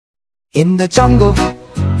In the jungle,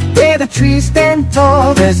 where the trees stand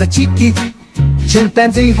tall, there's a cheeky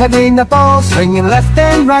chimpanzee having a ball, swinging left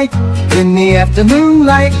and right. In the afternoon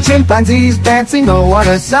light, chimpanzees dancing, oh what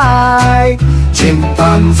a sight.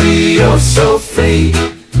 Chimpanzee, oh so free,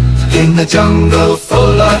 in the jungle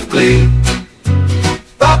full of glee,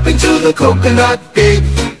 bopping to the coconut beat.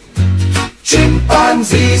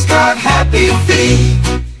 Chimpanzees got happy feet.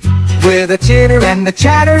 With a chitter and a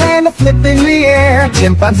chatter and a flip in the air,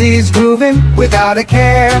 chimpanzees grooving without a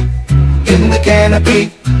care. In the canopy,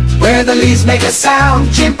 where the leaves make a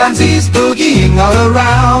sound, chimpanzees boogieing all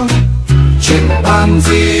around.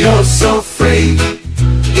 Chimpanzee, oh so free,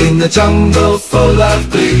 in the jungle full of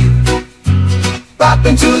glee,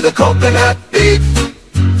 bopping to the coconut beat.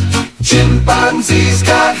 Chimpanzees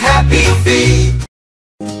got happy feet.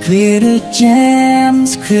 Critter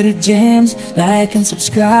Jams, like and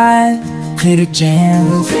subscribe. Critter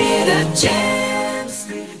Jams, Critter Jams.